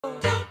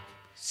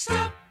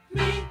stop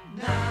me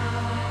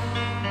now.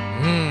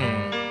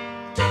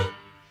 Don't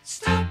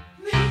stop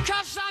me,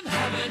 'cause I'm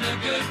having a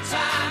good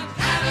time,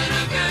 having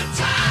a good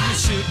time.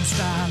 Shooting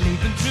star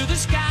leaping through the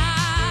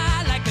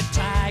sky like a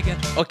tiger.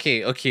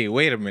 Okay,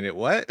 wait a minute,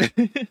 what?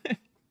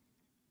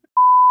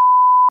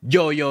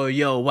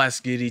 Yo,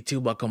 what's good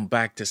YouTube? Welcome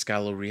back to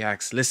Schuyler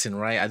Reacts. Listen,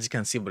 right, as you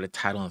can see by the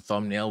title and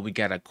thumbnail, we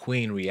got a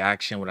Queen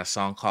reaction with a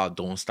song called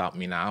Don't Stop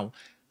Me Now.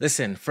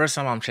 Listen, first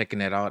time I'm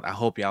checking it out, I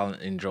hope y'all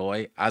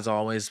enjoy. As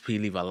always, please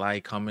leave a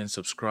like, comment,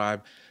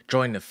 subscribe,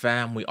 join the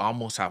fam. We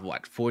almost have,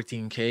 what,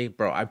 14K?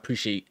 Bro, I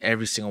appreciate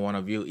every single one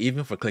of you,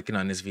 even for clicking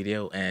on this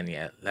video, and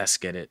yeah, let's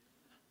get it.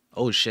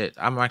 Oh shit,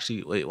 I'm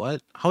actually, wait,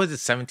 what? How is it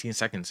 17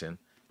 seconds in?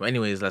 But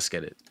anyways, let's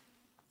get it.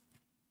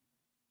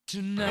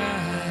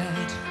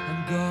 Tonight,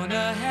 I'm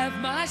gonna have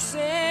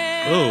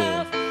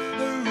myself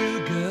a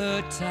real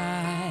good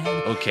time.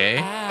 Okay.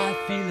 I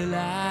feel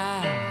alive.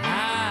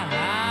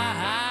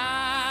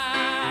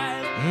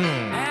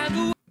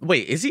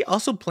 Wait, is he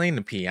also playing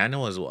the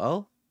piano as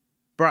well?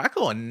 Bro,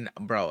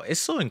 it's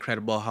so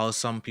incredible how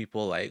some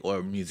people like,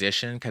 or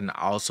musician can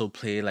also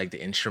play like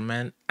the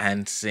instrument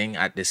and sing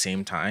at the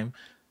same time.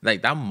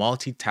 Like that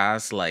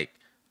multitask like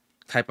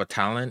type of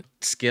talent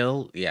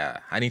skill.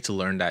 Yeah, I need to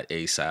learn that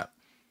ASAP.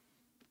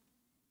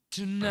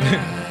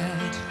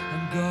 Tonight,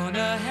 I'm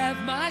gonna have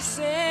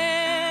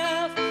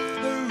myself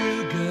a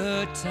real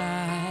good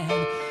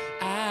time.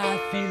 I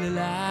feel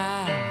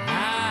alive.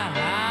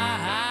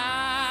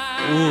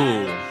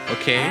 Ooh,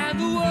 okay. And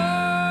the world,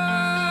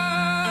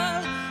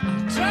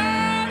 I'm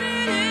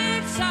turning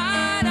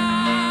inside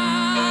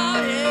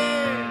out.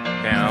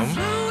 Yeah. Damn. I'm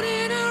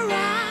floating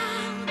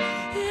around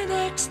in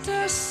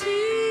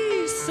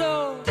ecstasy.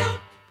 So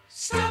don't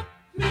stop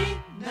me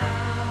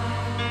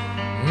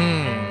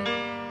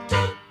now.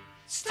 Don't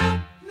stop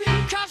me,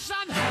 'cause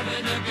I'm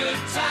having a good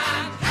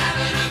time,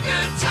 having a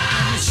good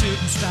time.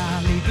 Shooting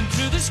star leaping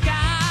through the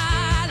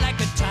sky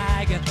like a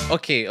tiger.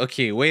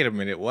 Okay, wait a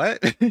minute,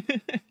 what?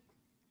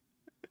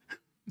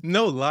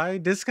 No lie,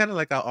 this kind of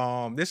like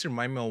a this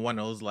remind me of one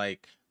of those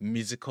like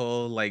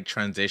musical like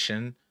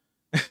transition.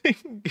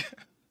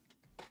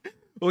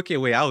 Okay,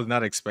 wait, I was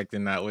not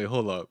expecting that. Wait,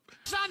 hold up.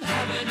 I'm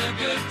having a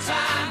good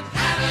time,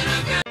 having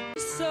a good.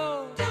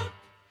 So don't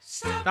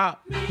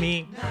Stop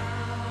me.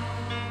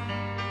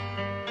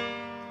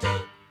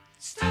 Don't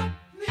stop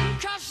me,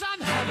 'cause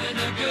I'm having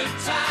a good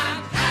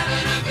time,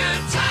 having a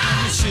good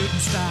time. Shooting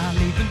star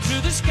leaping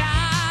through the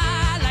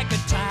sky like a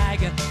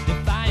tiger,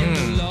 defying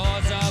the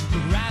laws of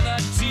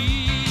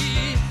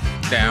gravity.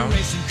 Down. I'm a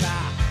racing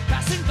car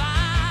passing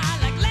by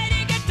like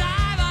Lady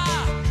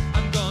Godiva.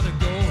 I'm gonna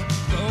go.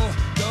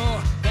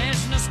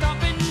 There's no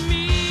stopping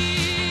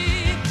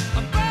me.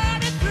 I'm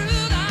burning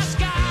through the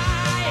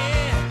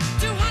sky.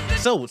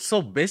 200.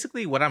 So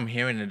basically what I'm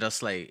hearing is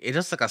just like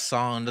a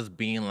song just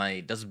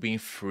being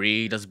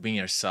free, just being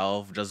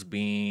yourself, just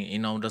being, you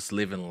know, just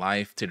living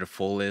life to the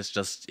fullest,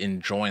 just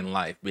enjoying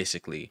life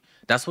basically.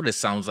 That's what it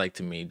sounds like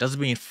to me. Just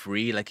being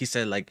free, like he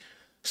said, like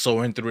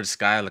soaring through the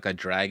sky like a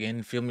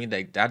dragon, feel me?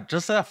 Like that,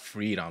 just a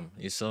freedom.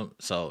 So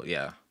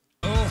yeah.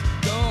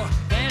 Go,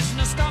 there's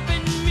no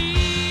stopping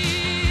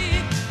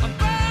me. I'm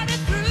burning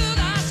through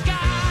the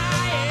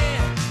sky.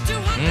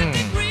 200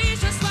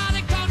 degrees, that's why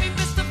they call me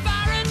Mr.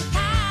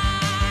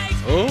 Fahrenheit.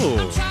 Oh.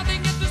 I'm traveling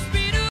at the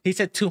speed of He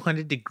said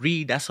 200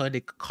 degree, that's why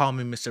they call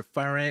me Mr.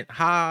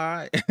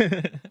 Fahrenheit. that's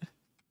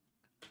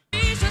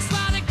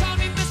why they call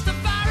me Mr.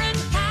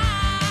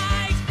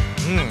 Fahrenheit.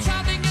 I'm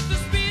traveling at the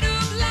speed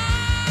of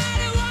light.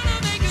 I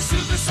wanna make a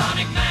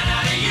supersonic man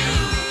out of you.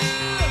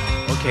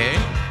 Okay.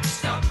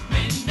 Stop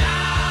me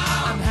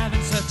now. I'm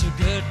having such a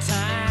good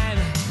time.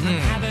 I'm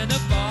having a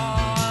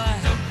ball.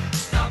 Don't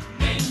stop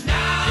me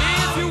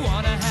now. If you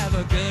wanna have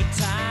a good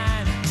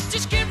time,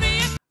 just give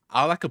me a.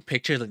 All I could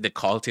picture like the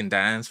Carlton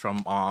dance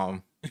from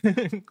what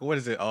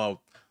is it?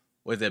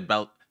 Was it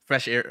about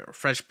Fresh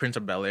Prince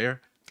of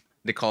Bel-Air?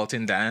 The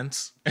Carlton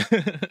dance.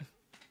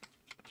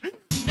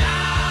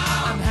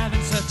 Now I'm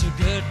having such a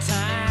good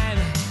time.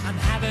 I'm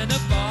having a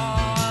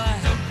ball.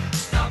 Don't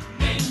stop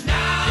me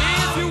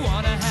now. If you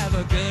wanna have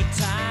a good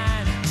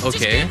time, just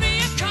Okay. give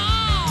me a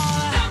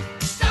call. Don't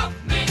stop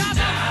me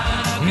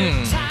now.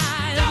 Good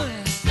time.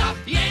 Don't stop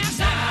me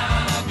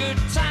now. A good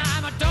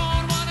time. I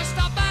don't wanna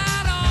stop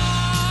at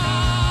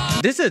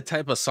all. This is the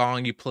type of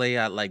song you play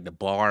at like the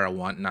bar or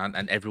whatnot,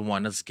 and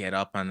everyone just get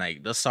up and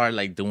like just start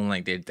like doing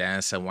like their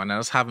dance and whatnot,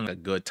 just having a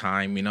good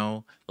time, you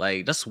know,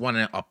 like just one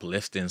of the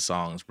uplifting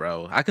songs,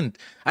 bro. I can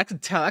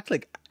tell, I can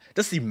like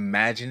just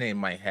imagine it in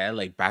my head,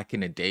 like back in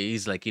the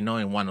days, like, you know,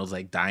 in one of those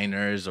like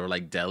diners or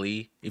like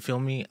deli. You feel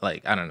me?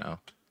 Like I don't know.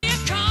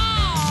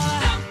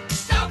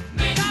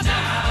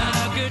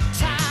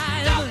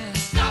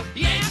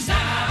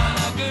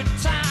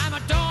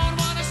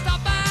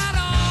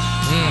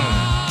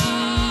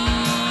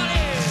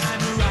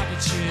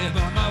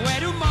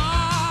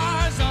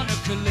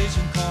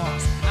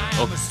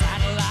 I'm a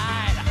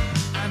satellite,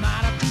 I'm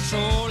out of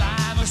control,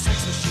 I'm a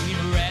sex machine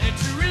ready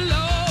to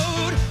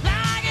reload,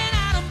 like an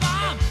atom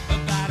bomb,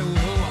 about to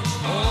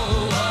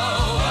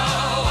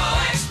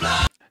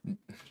explode.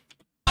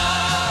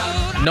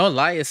 No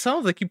lie, it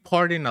sounds like you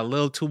partying a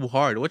little too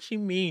hard. What you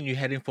mean you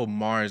heading for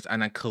Mars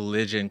on a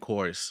collision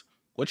course?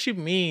 What you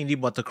mean you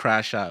about to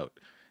crash out?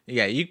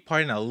 Yeah, you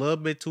partying a little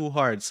bit too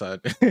hard,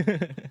 son.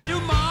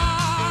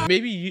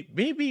 Maybe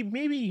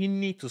you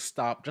need to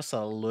stop just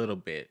a little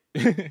bit.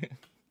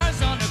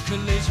 On a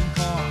collision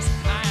course.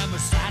 I am a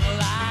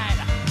satellite.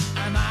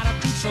 I'm out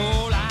of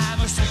control. I'm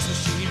a sex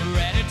machine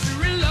ready to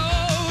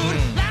reload.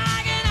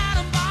 Like an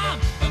atom bomb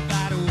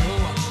about to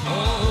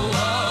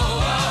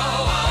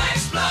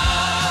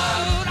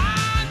explode.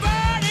 I'm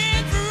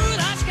burning through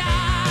the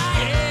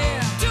sky.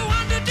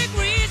 200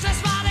 degrees,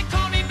 that's why they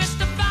call me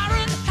Mr.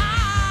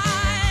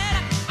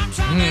 Fahrenheit. I'm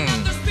traveling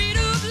at the speed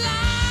of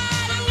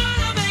light. I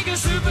wanna make a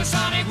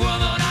supersonic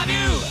woman of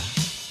you.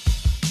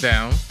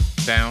 Down,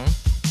 down.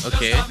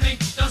 Okay. Don't stop me,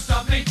 don't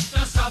stop me,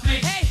 don't stop me.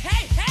 Hey,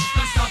 hey, hey!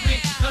 Don't stop me,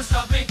 don't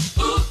stop me.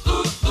 Ooh,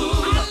 ooh,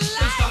 ooh. Don't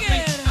stop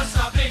me, don't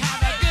stop me.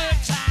 Have a good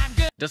time,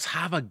 good. Just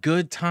have a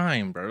good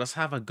time, bro. Let's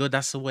have a good.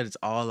 That's what it's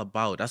all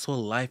about. That's what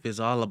life is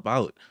all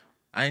about.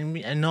 I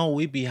mean, I know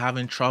we be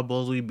having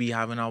troubles, we be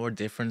having our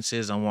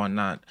differences and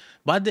whatnot.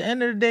 But at the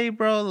end of the day,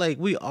 bro, like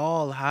we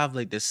all have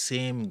like the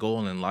same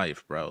goal in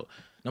life, bro.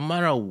 No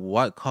matter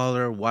what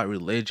color, what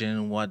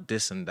religion, what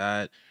this and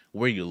that,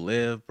 where you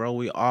live, bro,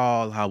 we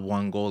all have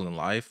one goal in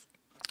life.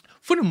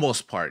 For the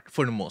most part,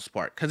 for the most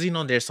part. Cause you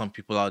know there's some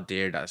people out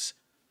there that's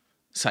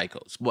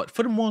psychos. But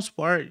for the most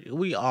part,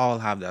 we all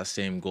have that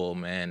same goal,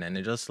 man. And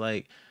it just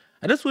like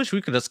I just wish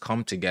we could just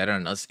come together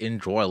and just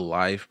enjoy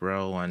life,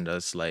 bro, and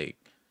just like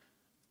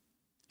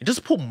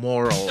just put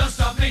moral. Don't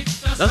stop me,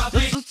 don't stop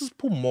me. Let's just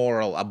put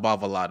moral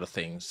above a lot of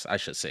things, I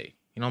should say.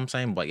 You know what I'm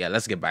saying? But yeah,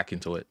 let's get back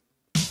into it.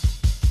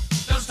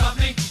 Don't stop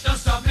me, don't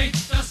stop me,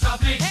 don't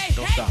stop me. Hey,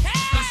 Don't stop.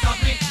 Don't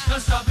stop me, don't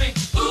stop me.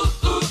 Ooh,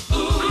 ooh,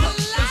 ooh. Don't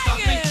stop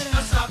me,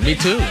 don't stop me. Me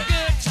too. Have a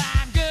good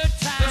time, good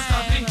time. Don't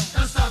stop me,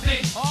 don't stop me.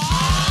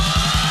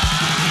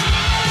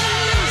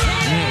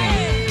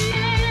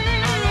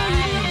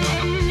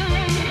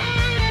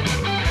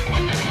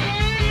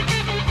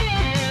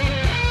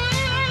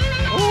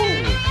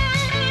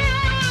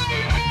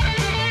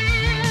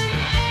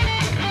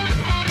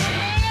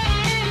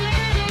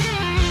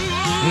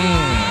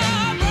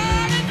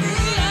 Burning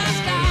through the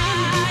sky.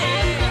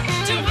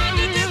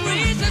 200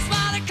 degrees, that's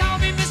why they call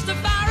me Mr.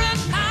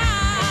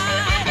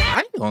 Fahrenheit. I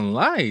ain't gonna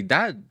lie,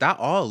 that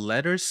all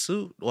leather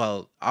suit,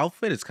 well,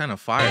 outfit is kind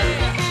of fire.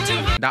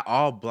 That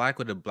all black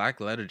with a black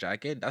leather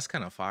jacket, that's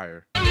kind of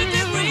fire. I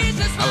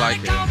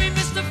like it. Call me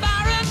Mr.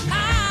 Fahrenheit.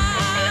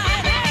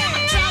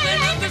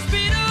 Traveling at the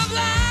speed of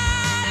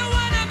light. I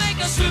wanna make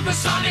a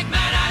supersonic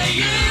man out of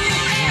you.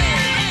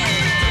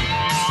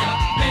 Stop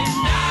me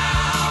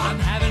now. I'm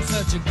having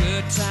such a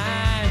good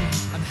time.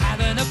 I'm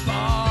having a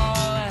ball.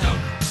 Don't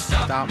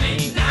stop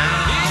me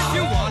now. If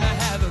you wanna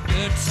have a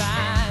good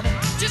time,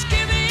 just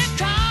give me a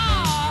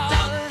call.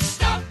 Don't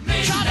stop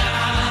me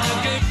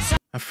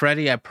now.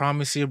 Freddie, I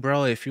promise you,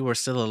 bro, if you were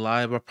still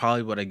alive, I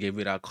probably would have give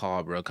you that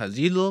call, bro. Cause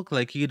you look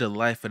like you the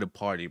life of the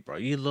party, bro.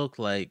 You look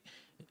like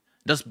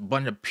just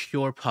bunch of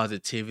pure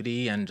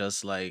positivity and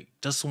just like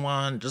just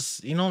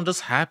you know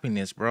just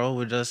happiness, bro.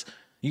 We just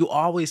you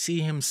always see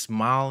him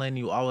smiling.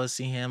 You always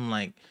see him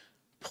like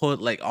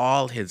put like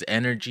all his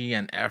energy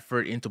and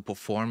effort into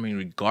performing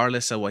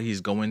regardless of what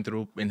he's going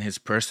through in his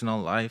personal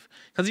life,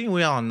 because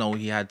we all know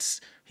he'd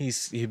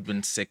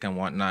been sick and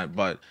whatnot,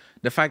 but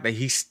the fact that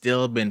he's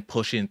still been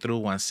pushing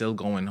through and still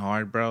going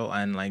hard, bro,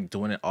 and like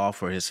doing it all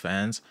for his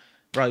fans,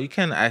 bro, you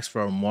can't ask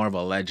for more of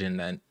a legend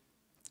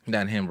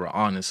than him, bro,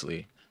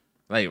 honestly.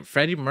 Like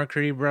Freddie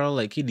Mercury, bro,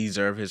 like he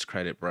deserve his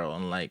credit, bro,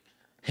 and like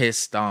his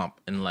stomp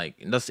and like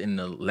that's in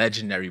the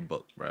legendary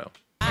book, bro.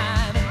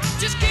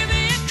 Just give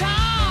me a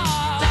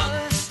call.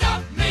 Don't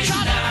stop me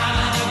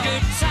now. A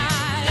good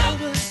time.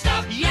 Don't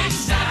stop me now.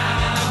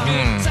 A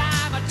good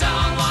time. I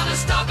don't wanna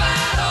stop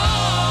at all.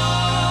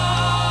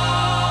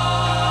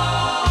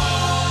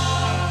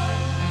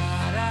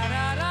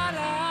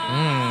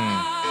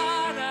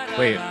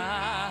 Wait.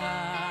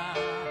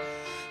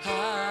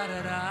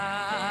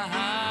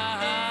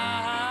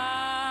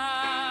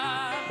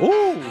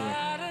 Ooh.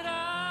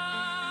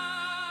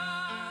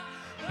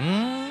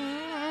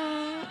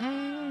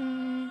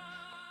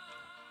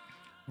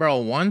 Bro,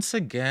 once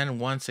again,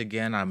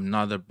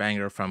 another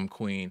banger from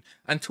Queen.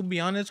 And to be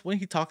honest, when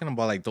he talking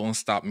about like "Don't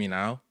Stop Me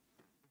Now,"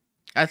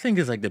 I think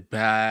it's like the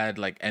bad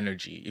like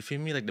energy. You feel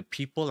me? Like the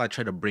people that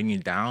try to bring you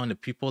down, the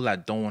people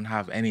that don't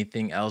have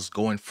anything else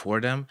going for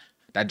them,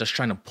 that just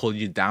trying to pull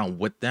you down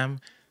with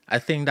them. I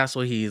think that's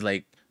what he's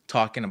like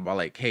talking about.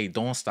 Like, hey,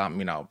 don't stop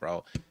me now,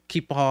 bro.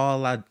 Keep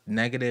all that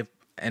negative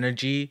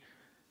energy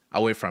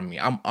away from me.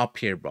 I'm up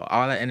here, bro.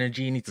 All that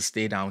energy need to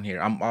stay down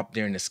here. I'm up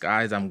there in the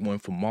skies. I'm going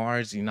for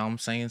Mars. You know what I'm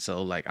saying?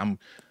 So like I'm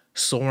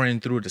soaring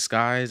through the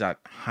skies at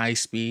high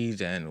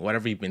speeds and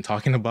whatever you've been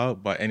talking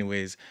about. But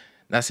anyways,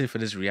 that's it for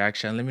this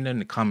reaction. Let me know in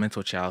the comments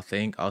what y'all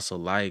think. Also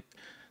like,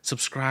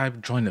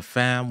 subscribe, join the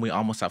fam. We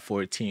almost at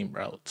 14,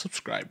 bro.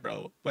 Subscribe,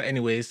 bro. But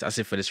anyways, that's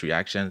it for this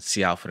reaction.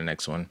 See y'all for the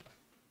next one.